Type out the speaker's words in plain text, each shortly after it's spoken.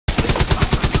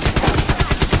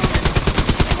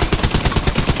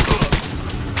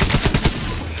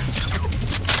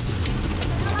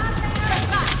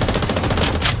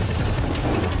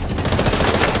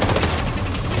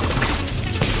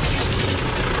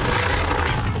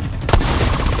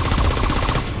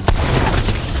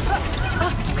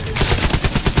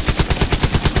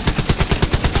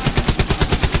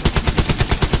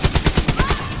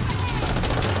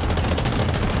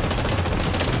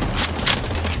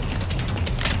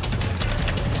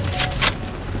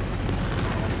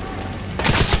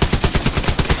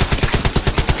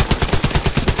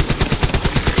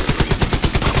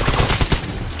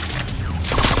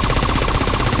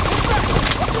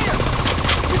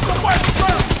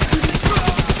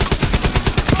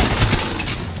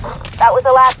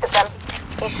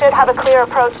You should have a clear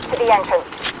approach to the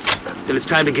entrance. Then it's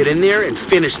time to get in there and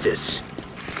finish this.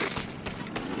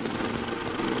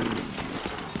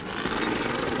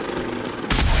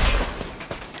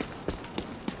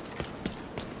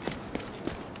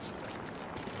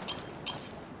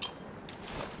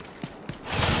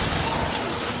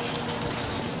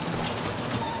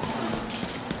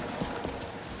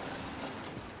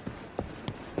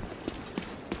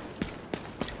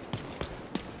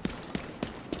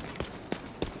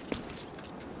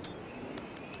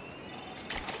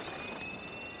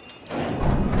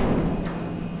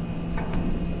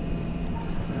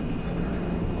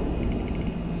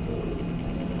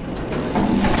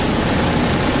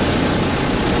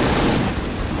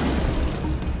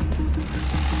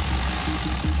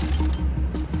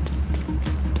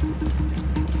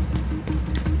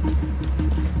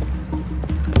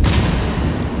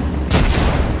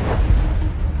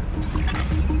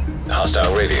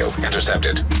 Hostile radio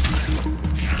intercepted.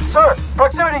 Sir,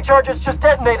 proximity charges just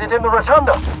detonated in the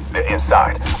rotunda. They're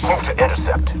inside. Move to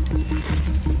intercept.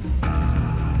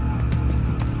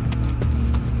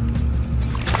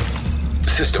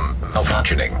 System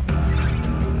malfunctioning.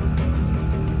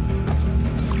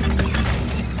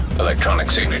 Electronic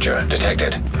signature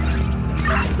detected.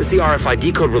 That's the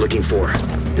RFID code we're looking for.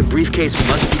 The briefcase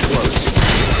must be close.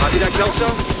 Copy that, Kelso?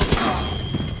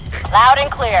 Loud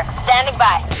and clear. Standing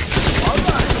by.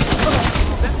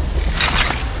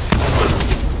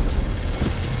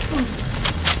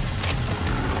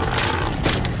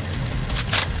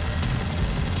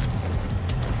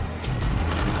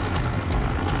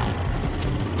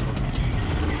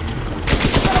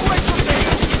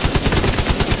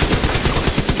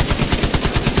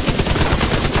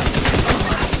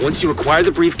 Once you acquire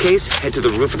the briefcase, head to the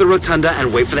roof of the rotunda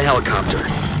and wait for the helicopter.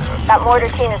 That mortar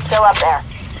team is still up there.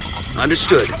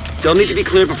 Understood. They'll need to be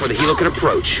cleared before the helo can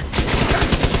approach.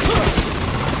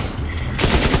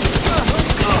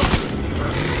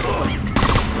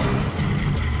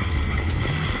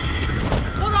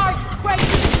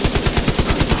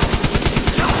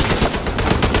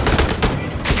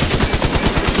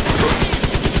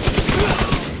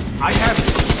 I have it.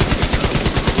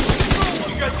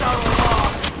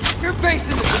 You're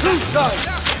facing the blue side,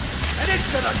 and it's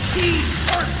gonna keep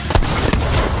hurting.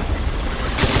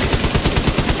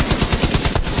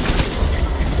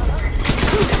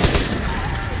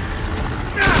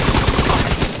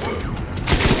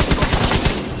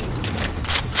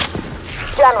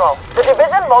 General, the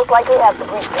division most likely has the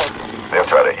briefcase. They'll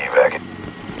try to evac it.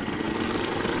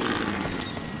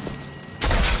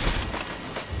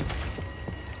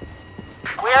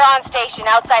 We're on station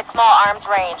outside small arms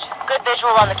range. Good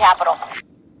visual on the Capitol.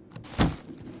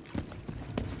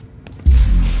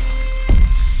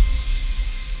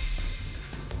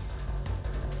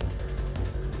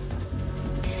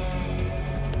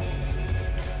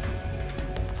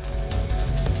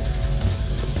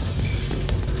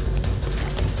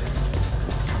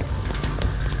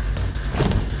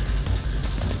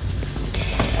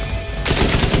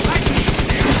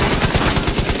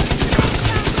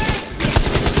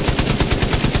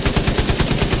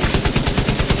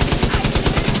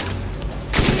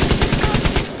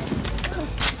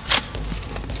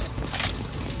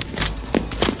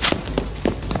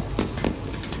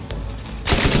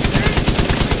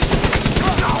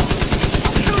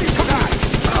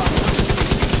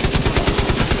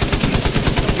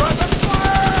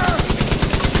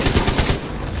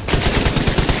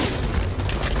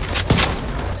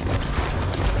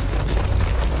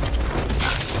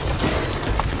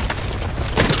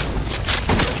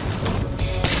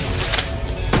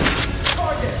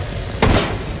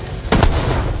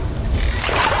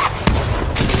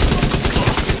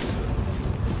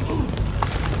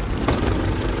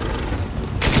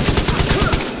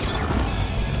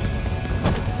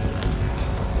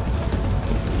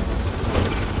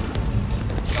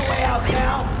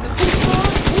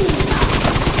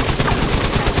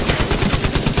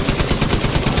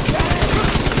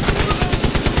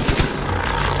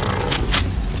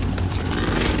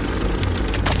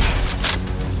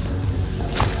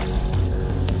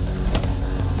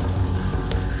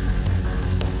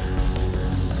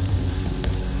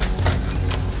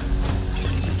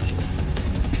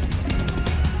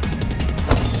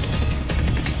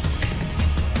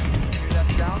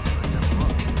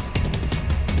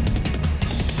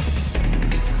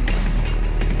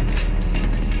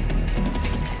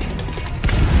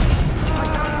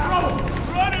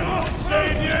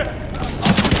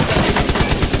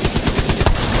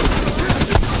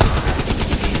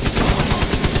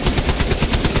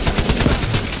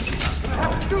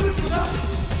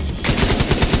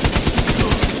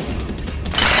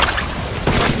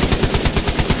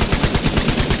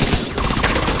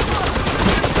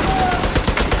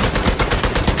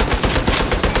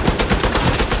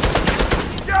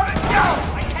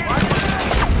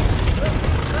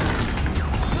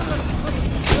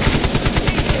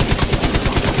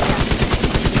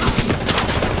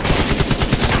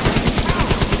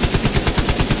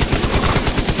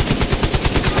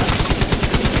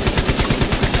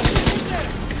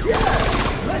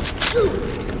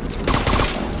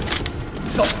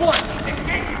 the point!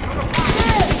 Engaging from the front!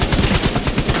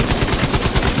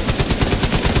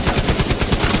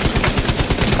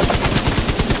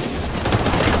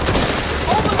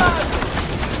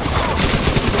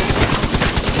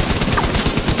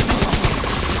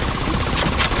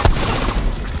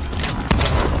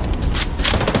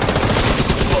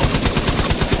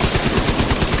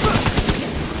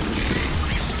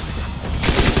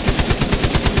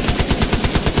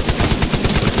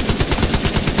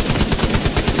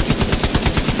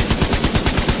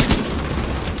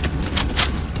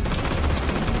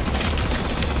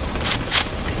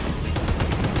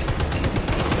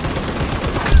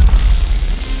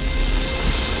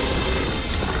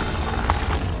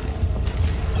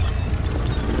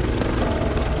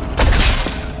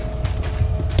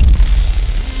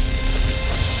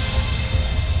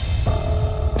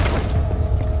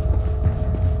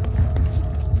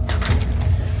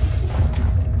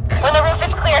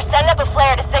 Send up a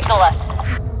flare to signal us.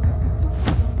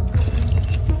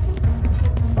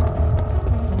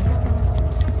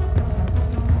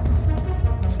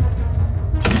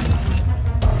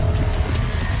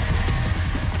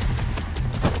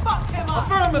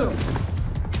 Affirmative!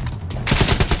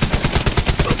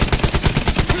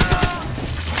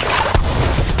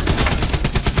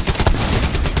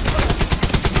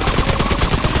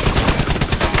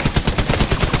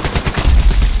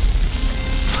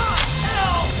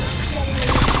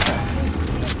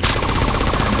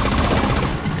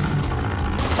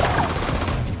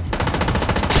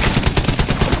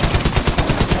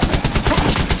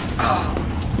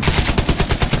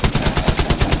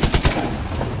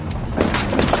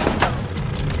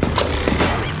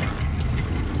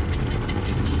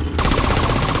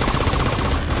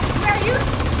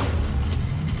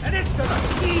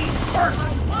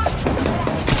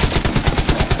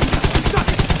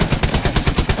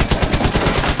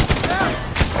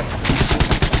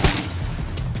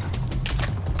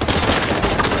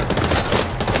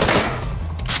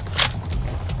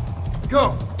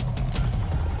 Go!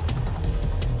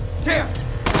 Damn!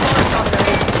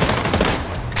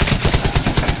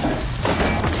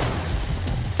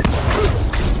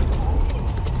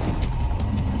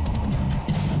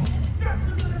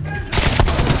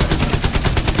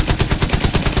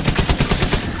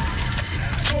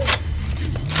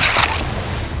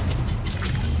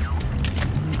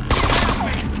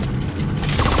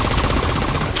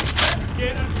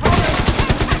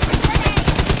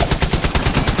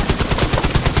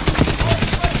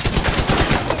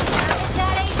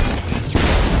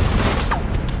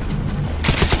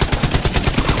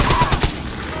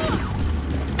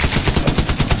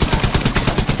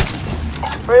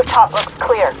 Rooftop looks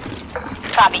clear.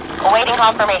 Copy. Awaiting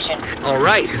confirmation. All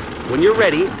right. When you're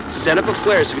ready, set up a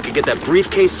flare so we can get that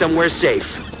briefcase somewhere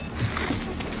safe.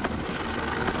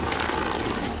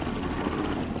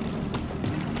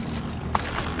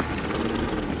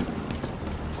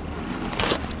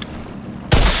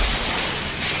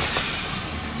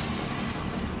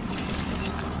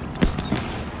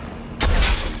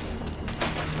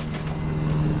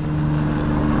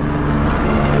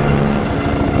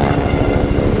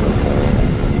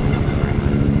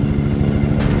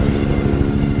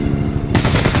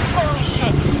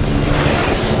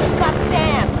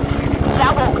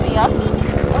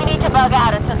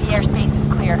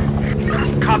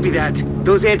 Copy that.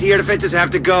 Those anti-air defenses have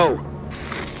to go.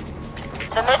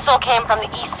 The missile came from the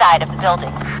east side of the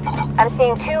building. I'm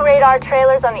seeing 2 radar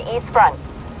trailers on the east front.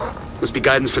 Must be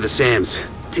guidance for the SAMs.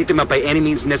 Take them out by any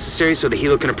means necessary so the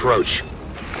helo can approach.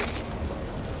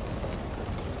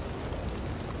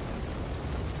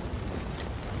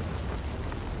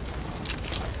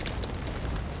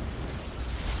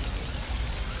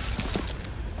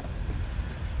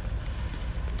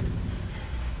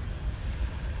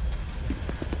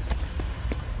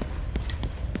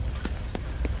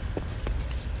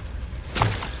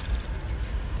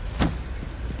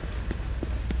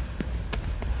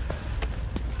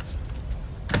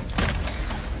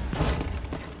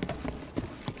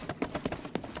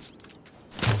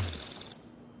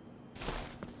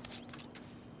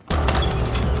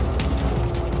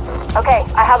 Okay,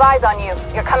 I have eyes on you.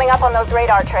 You're coming up on those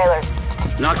radar trailers.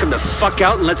 Knock them the fuck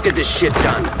out and let's get this shit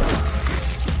done.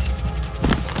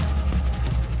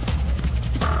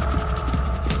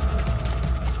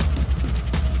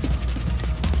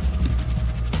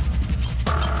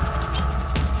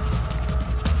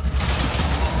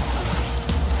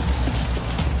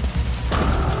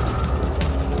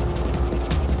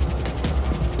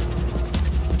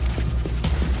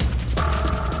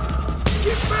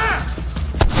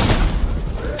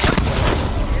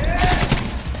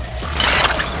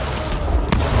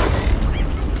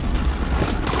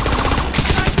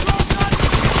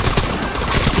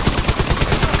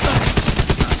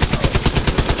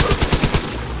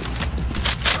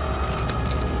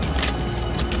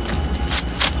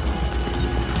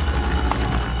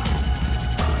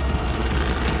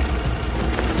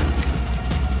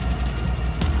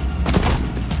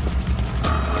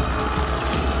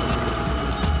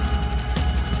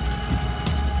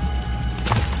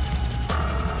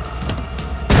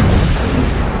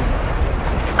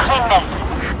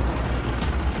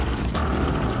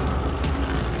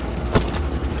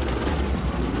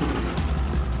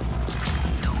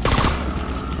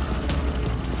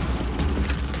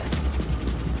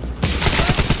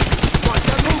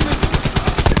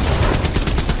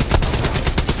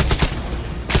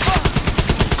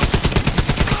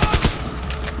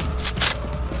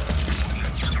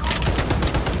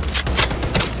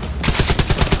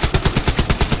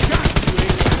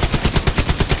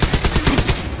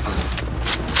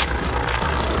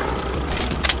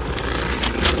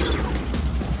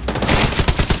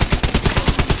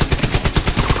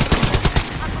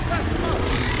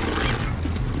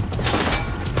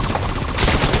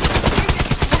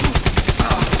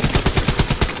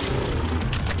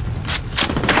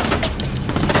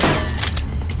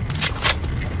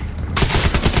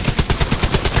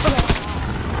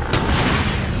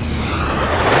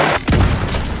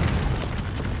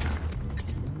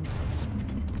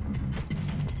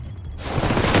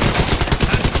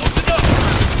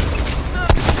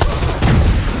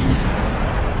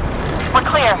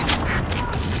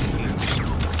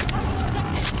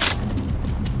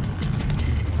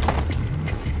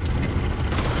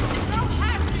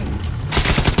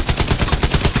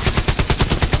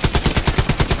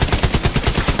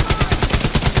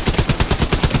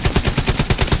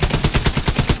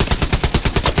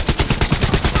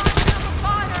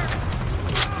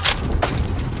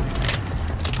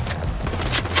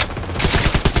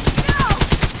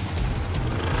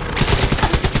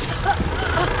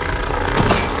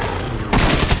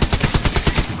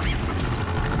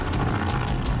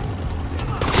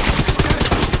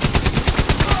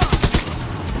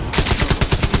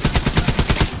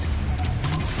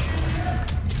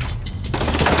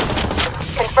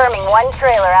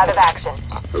 trailer out of action.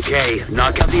 Okay,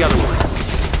 knock out the other one.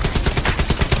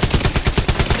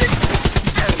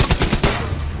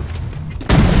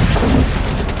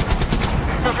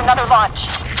 There's another launch.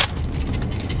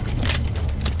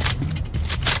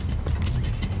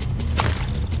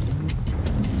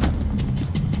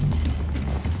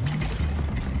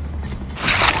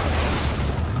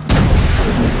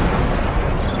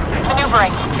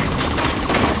 Maneuvering.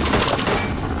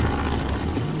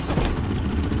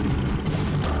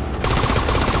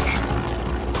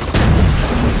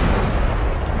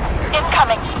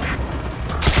 Incoming.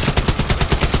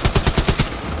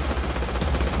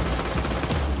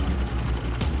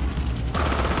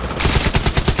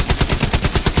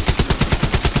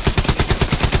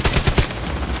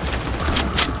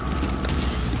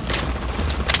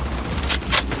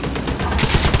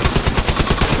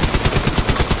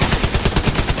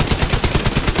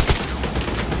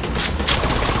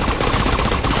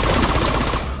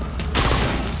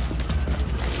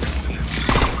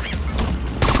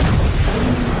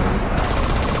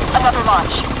 Another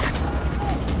launch.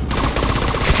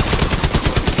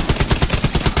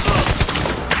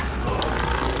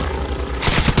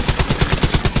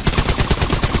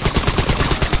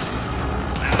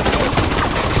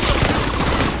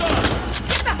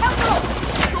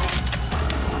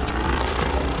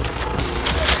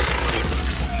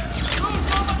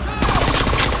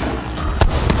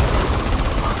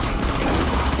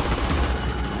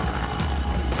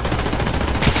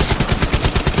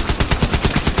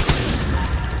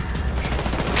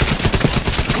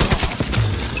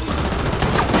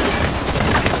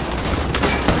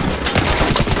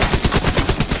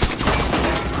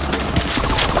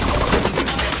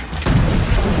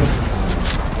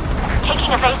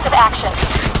 Evasive action.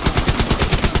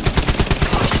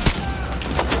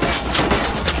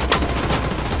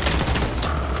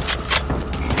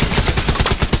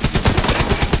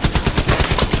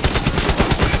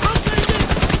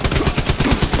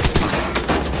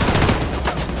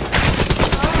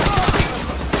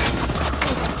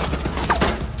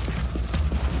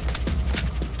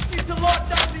 Need to lock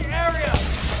down the area!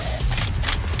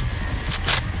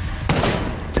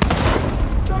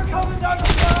 They're coming down the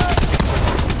flag!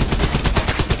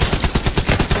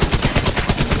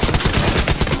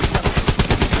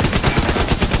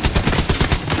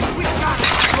 We got it!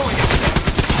 Destroy it!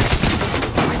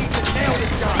 I need to nail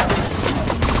this guy!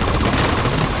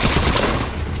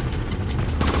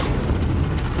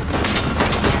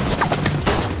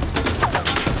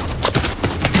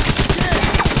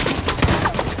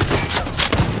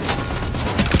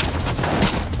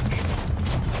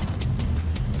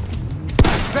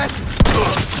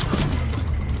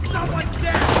 Someone's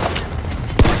down!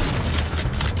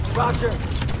 Roger!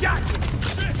 Gotcha!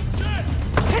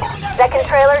 Second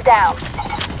trailer down.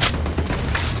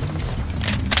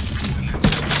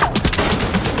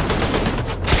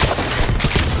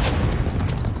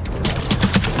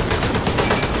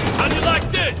 How do you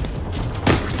like this?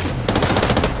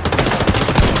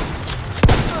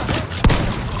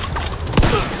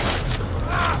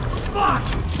 Fuck!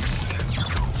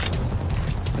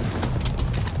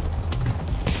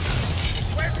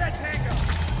 Where's that tango?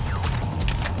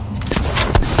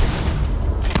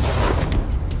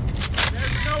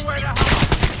 There's nowhere to hide.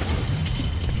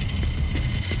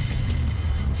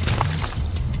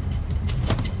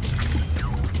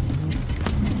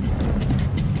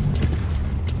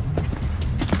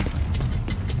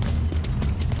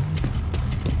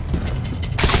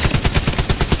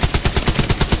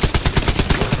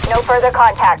 No further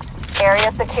contacts.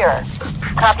 Area secure.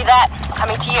 Copy that.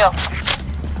 Coming to you.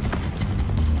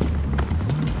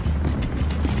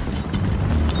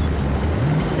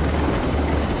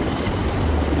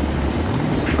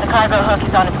 The cargo hook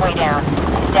is on its way down.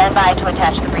 Stand by to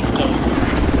attach the briefcase.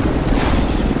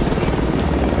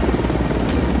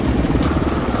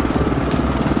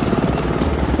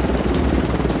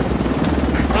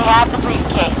 We have the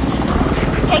briefcase.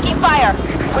 Taking fire.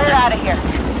 We're out of here.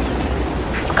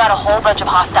 We've got a whole bunch of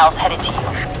hostiles headed to you.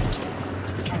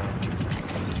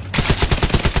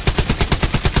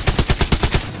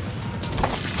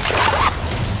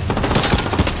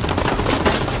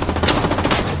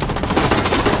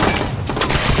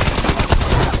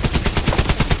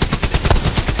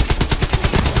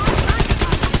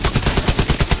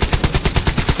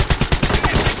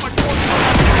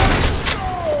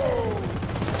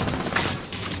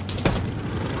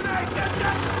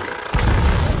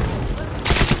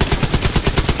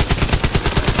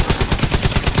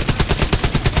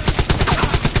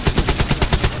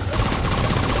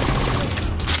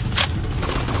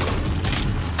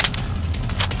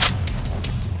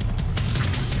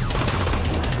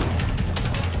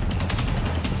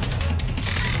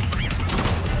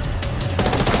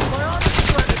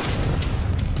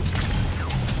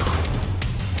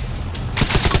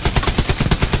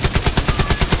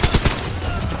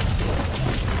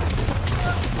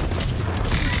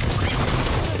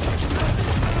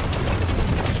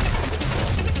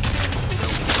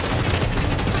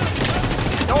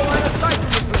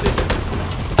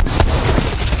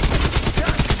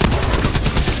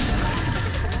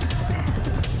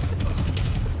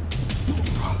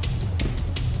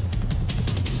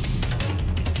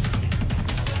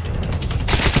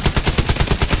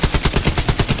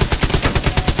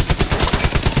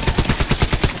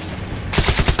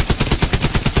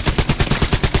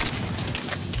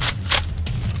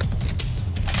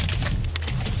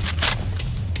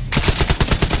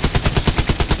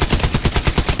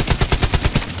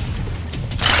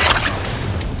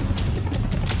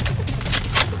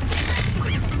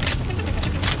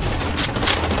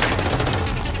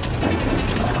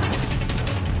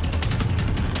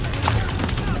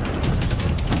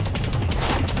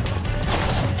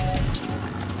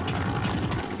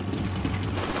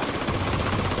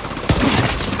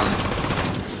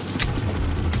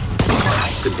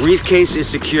 Briefcase is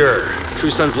secure. True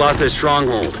Sons lost their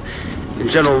stronghold. And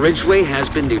General Ridgway has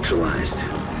been neutralized.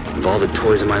 Of all the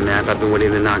toys on my map I've been waiting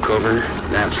to knock over,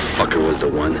 that fucker was the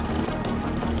one.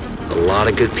 A lot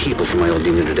of good people from my old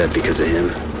unit are dead because of him.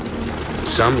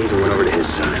 Some even went over to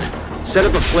his side. Set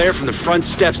up a flare from the front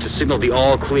steps to signal the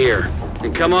all clear.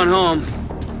 And come on home.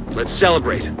 Let's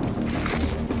celebrate.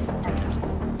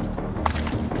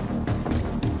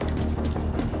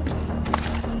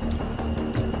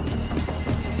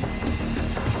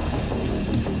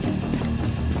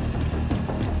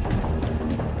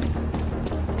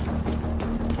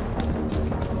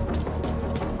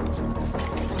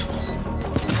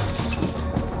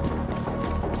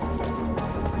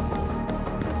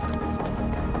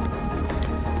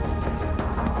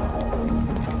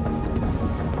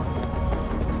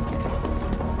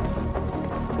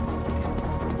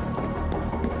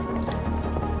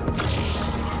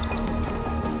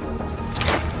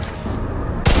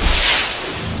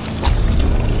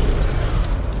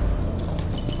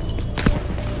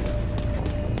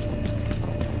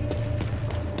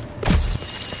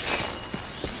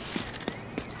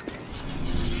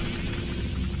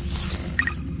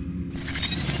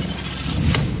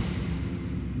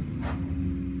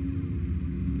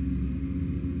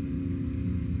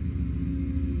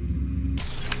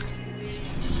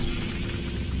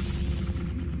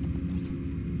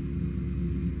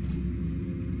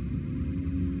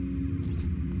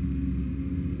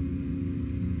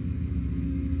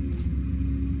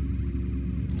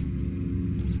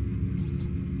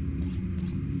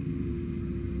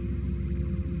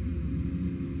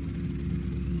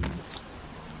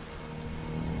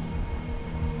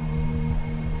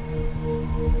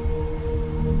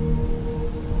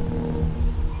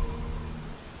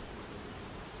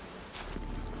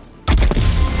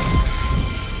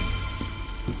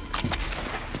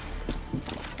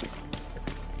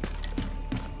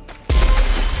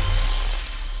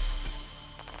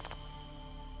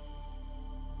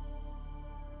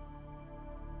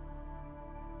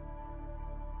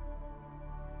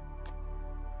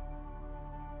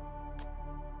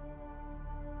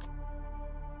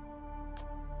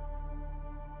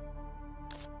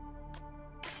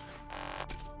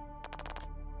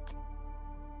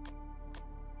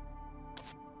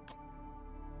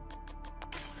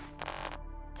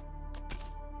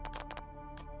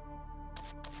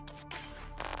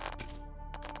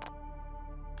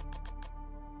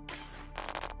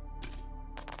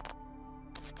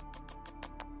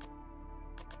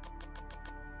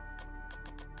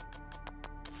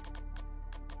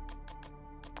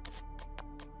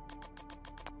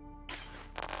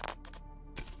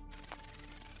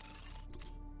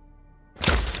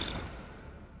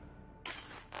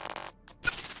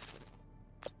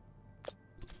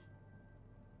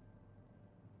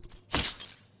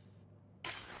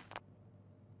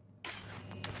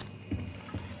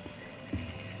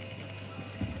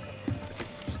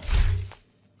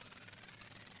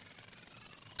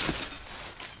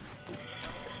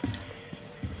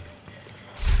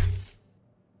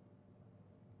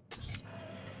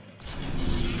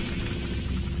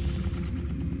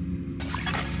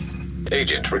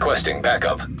 Agent requesting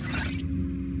backup.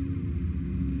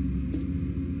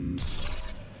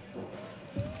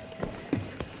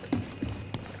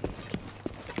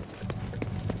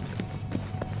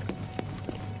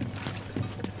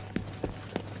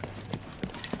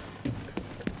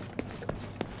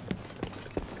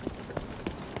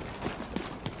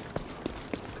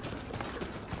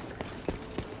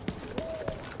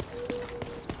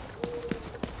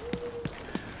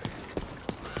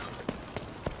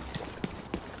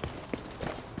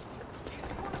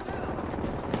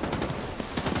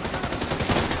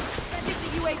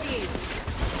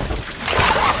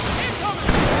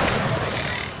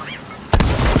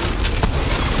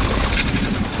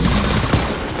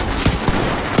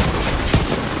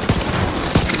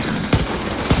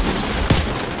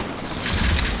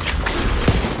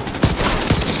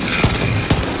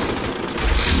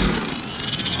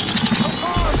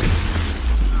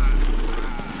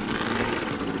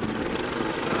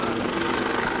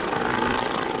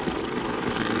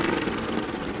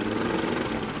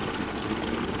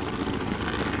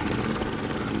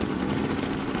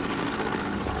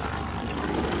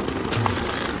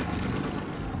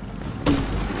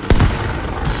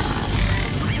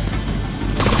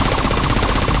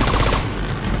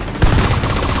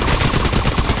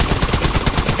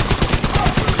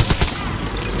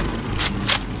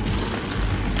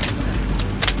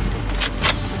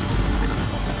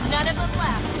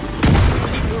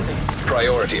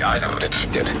 Priority item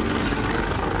detected.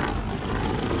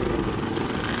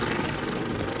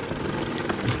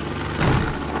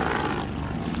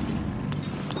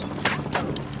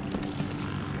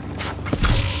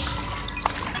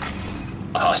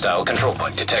 Hostile control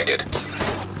point detected.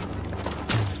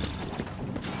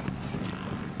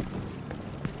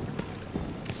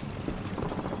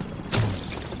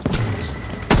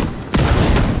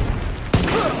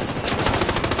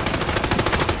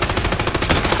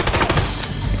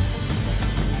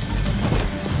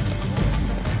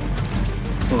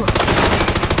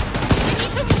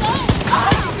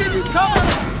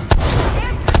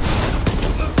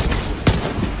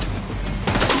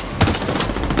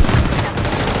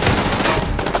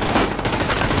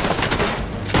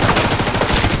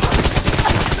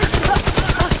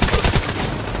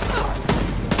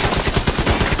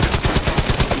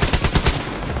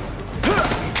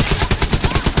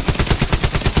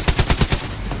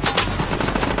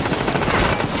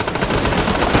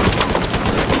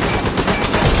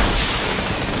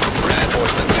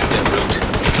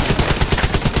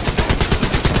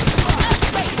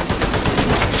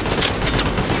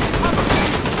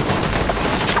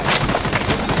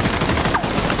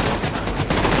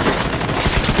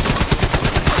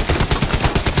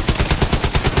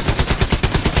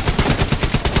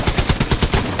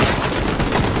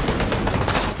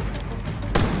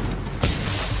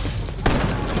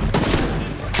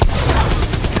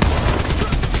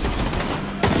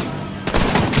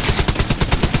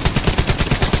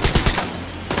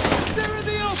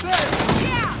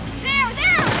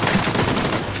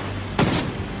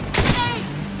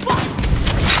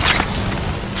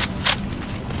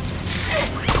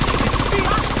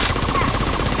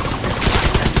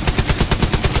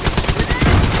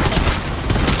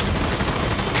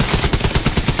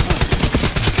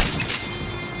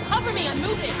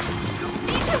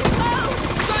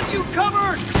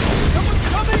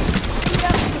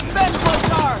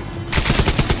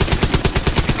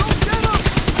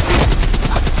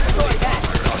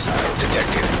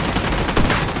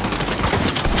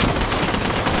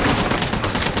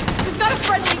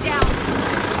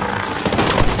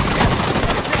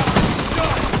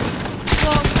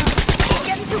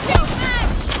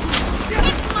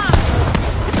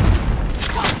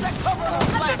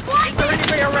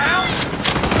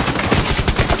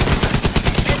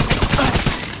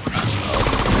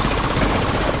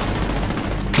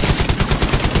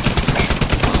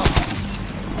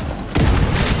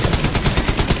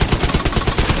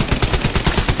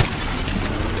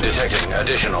 Detecting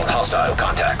additional hostile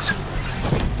contacts.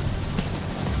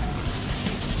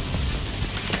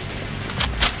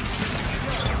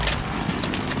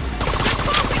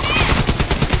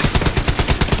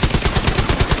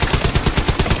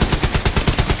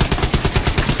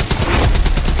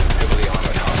 Heavily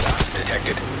armored hostiles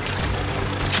detected.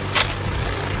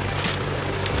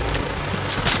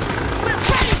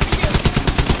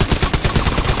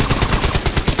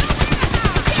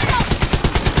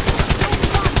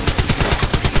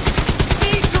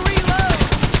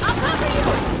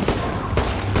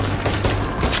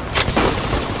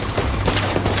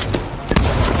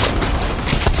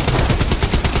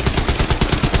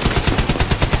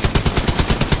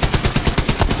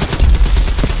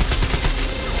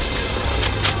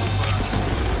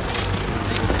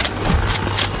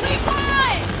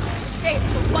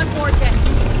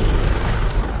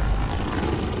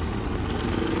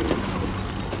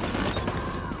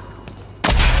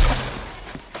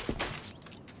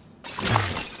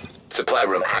 Supply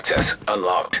room access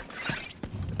unlocked.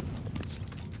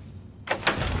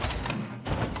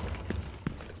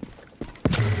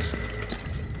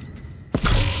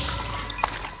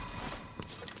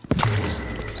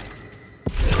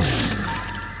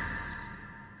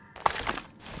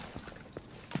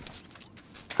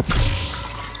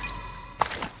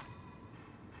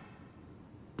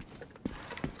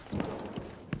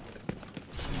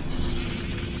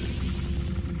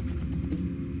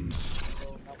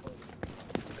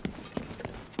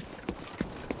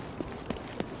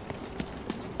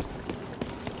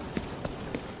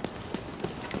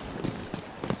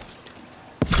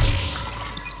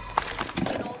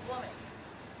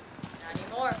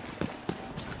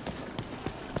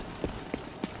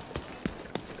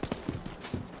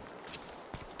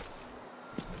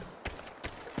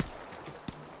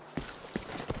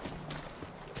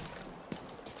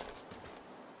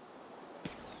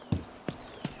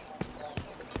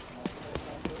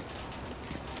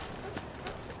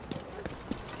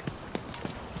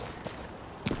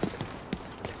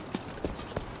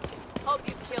 Hope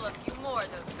you kill a few more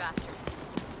of those bastards.